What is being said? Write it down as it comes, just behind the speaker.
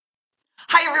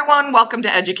Hi, everyone. Welcome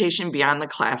to Education Beyond the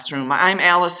Classroom. I'm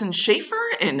Allison Schaefer,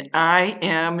 and I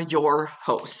am your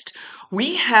host.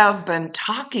 We have been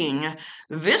talking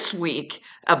this week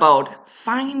about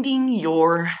finding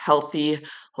your healthy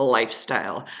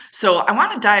lifestyle. So I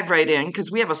want to dive right in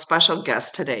because we have a special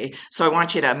guest today. So I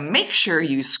want you to make sure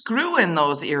you screw in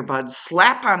those earbuds,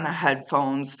 slap on the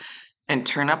headphones, and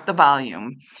turn up the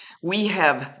volume. We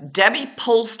have Debbie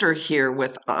Polster here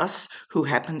with us, who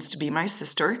happens to be my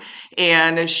sister,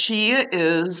 and she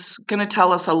is going to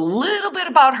tell us a little bit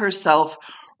about herself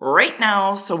right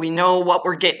now so we know what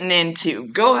we're getting into.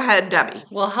 Go ahead, Debbie.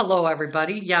 Well, hello,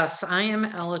 everybody. Yes, I am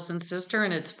Allison's sister,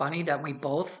 and it's funny that we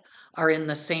both are in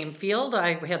the same field.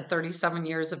 I had 37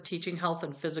 years of teaching health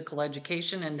and physical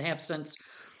education and have since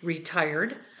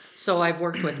retired. So I've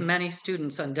worked with many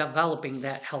students on developing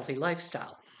that healthy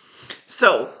lifestyle.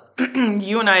 So,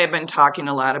 you and I have been talking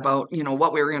a lot about,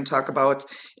 what we were going to talk about,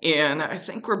 and I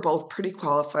think we're both pretty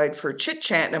qualified for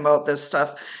chit-chatting about this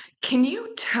stuff. Can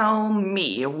you tell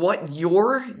me what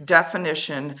your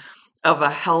definition of a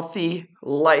healthy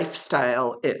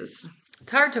lifestyle is?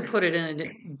 It's hard to put it in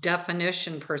a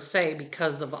definition per se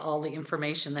because of all the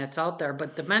information that's out there,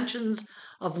 but dimensions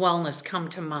of wellness come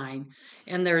to mind.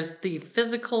 And there's the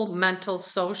physical, mental,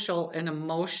 social, and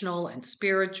emotional and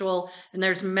spiritual, and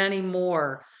there's many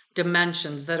more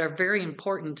dimensions that are very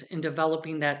important in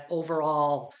developing that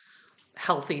overall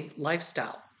healthy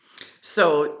lifestyle.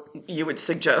 So you would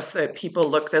suggest that people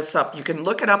look this up. You can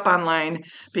look it up online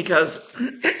because,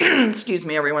 excuse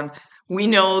me, everyone, we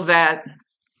know that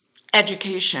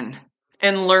education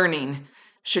and learning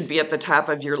should be at the top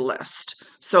of your list.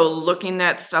 So looking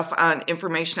that stuff on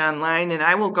information online, and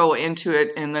I will go into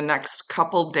it in the next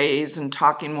couple days and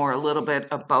talking more a little bit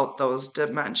about those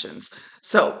dimensions.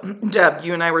 So Deb,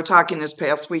 you and I were talking this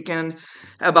past weekend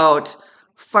about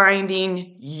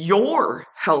finding your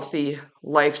healthy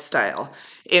lifestyle.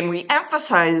 And we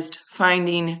emphasized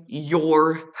finding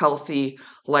your healthy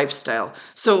lifestyle.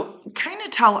 So kind of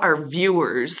tell our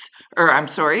viewers, or I'm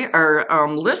sorry, our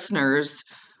listeners,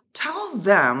 tell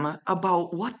them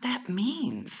about what that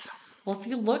means. Well, if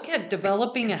you look at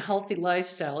developing a healthy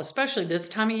lifestyle, especially this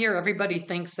time of year, everybody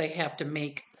thinks they have to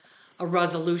make a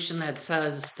resolution that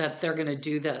says that they're going to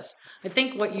do this. I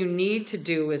think what you need to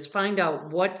do is find out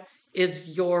what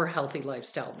is your healthy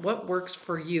lifestyle, what works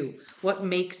for you, what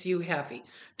makes you happy.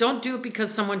 Don't do it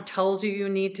because someone tells you you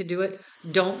need to do it.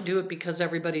 Don't do it because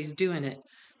everybody's doing it.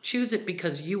 Choose it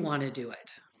because you want to do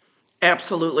it.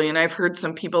 Absolutely. And I've heard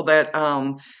some people that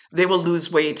they will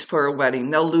lose weight for a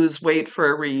wedding, they'll lose weight for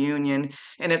a reunion.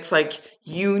 And it's like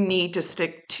you need to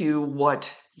stick to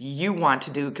what you want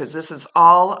to do because this is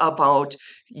all about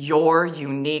your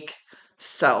unique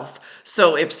self.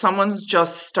 So if someone's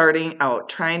just starting out,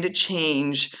 trying to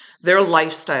change their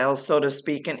lifestyle, so to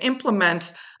speak, and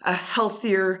implement a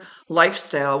healthier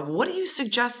lifestyle, what do you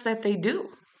suggest that they do?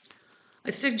 I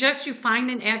suggest you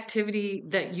find an activity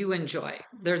that you enjoy.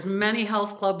 There's many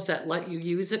health clubs that let you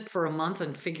use it for a month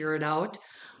and figure it out.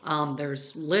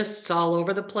 There's lists all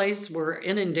over the place. We're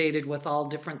inundated with all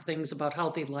different things about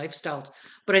healthy lifestyles.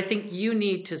 But I think you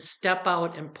need to step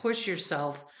out and push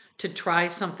yourself to try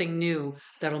something new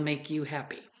that'll make you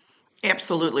happy.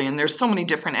 Absolutely, and there's so many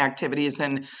different activities,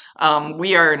 and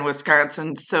we are in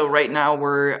Wisconsin, so right now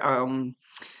we're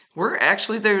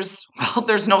actually there's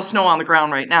no snow on the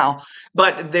ground right now,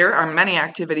 but there are many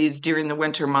activities during the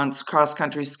winter months: cross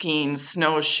country skiing,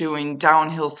 snowshoeing,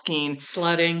 downhill skiing,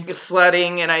 Sledding.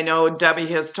 sledding, and I know Debbie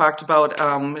has talked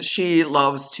about she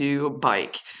loves to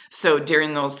bike. So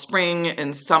during those spring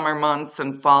and summer months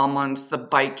and fall months, the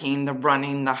biking, the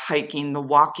running, the hiking, the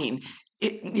walking,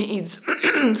 it needs,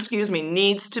 excuse me,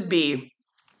 needs to be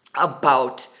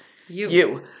about You.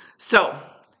 you. So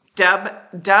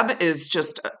Deb is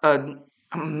just a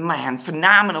man,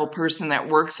 phenomenal person that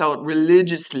works out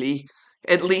religiously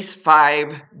at least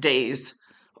 5 days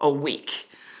a week.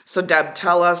 So Deb,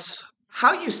 tell us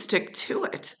how you stick to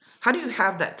it. How do you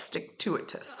have that stick to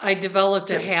it I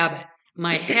developed a tips? habit.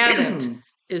 My habit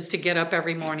is to get up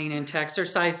every morning and to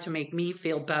exercise to make me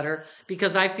feel better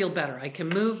because I feel better. I can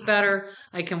move better.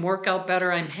 I can work out better.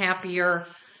 I'm happier.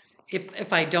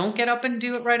 If I don't get up and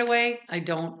do it right away, I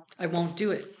won't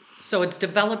do it. So it's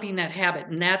developing that habit,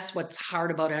 and that's what's hard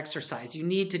about exercise. You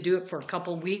need to do it for a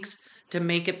couple weeks to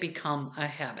make it become a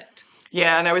habit.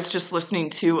 Yeah, and I was just listening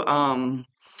to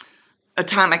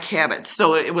Atomic Habits.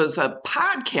 So it was a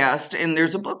podcast, and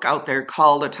there's a book out there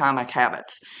called Atomic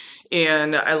Habits.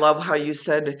 And I love how you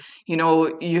said,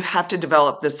 you have to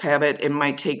develop this habit. It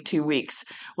might take 2 weeks.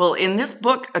 Well, in this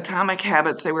book, Atomic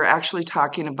Habits, they were actually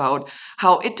talking about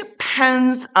how it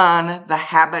depends on the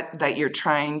habit that you're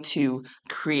trying to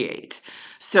create.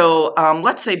 So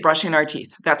let's say brushing our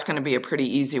teeth. That's going to be a pretty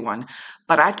easy one.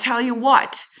 But I tell you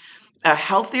what, a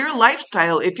healthier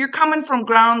lifestyle, if you're coming from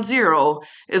ground zero,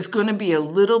 is going to be a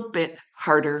little bit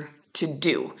harder to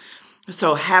do.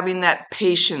 So having that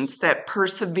patience, that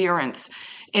perseverance,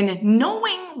 and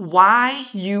knowing why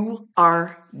you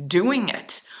are doing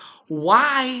it.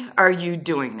 Why are you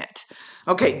doing it?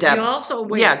 Okay, Deb. You also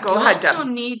Yeah, go ahead, Deb. You also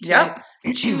need to Yep.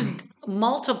 choose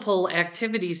multiple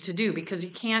activities to do, because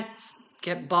you can't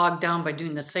get bogged down by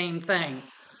doing the same thing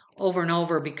over and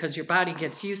over, because your body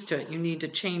gets used to it. You need to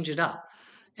change it up.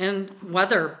 And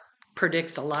weather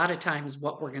predicts a lot of times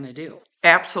what we're going to do.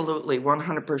 Absolutely,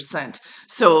 100%.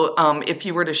 So, if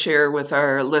you were to share with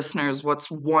our listeners,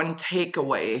 what's one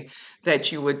takeaway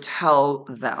that you would tell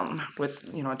them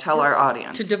tell our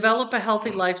audience? To develop a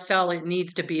healthy lifestyle, it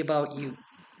needs to be about you,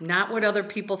 not what other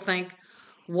people think,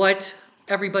 what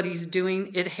everybody's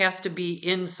doing. It has to be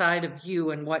inside of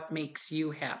you and what makes you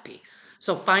happy.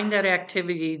 So find that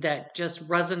activity that just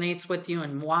resonates with you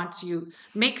and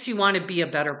makes you want to be a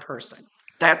better person.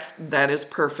 That is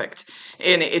perfect.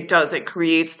 And it does, it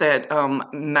creates that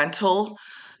mental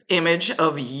image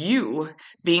of you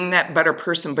being that better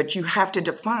person, but you have to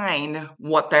define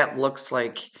what that looks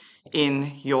like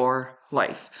in your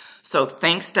life. So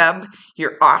thanks, Deb.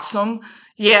 You're awesome.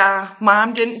 Yeah,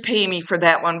 Mom didn't pay me for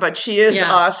that one, but she is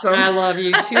awesome. I love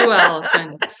you too,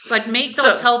 Allison. But make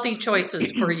those So- healthy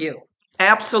choices for you.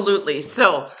 Absolutely.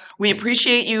 So we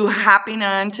appreciate you hopping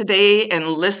on today and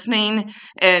listening.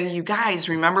 And you guys,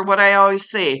 remember what I always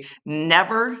say,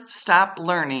 never stop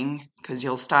learning because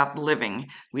you'll stop living.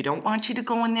 We don't want you to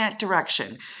go in that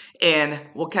direction. And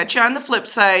we'll catch you on the flip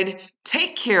side.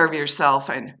 Take care of yourself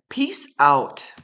and peace out.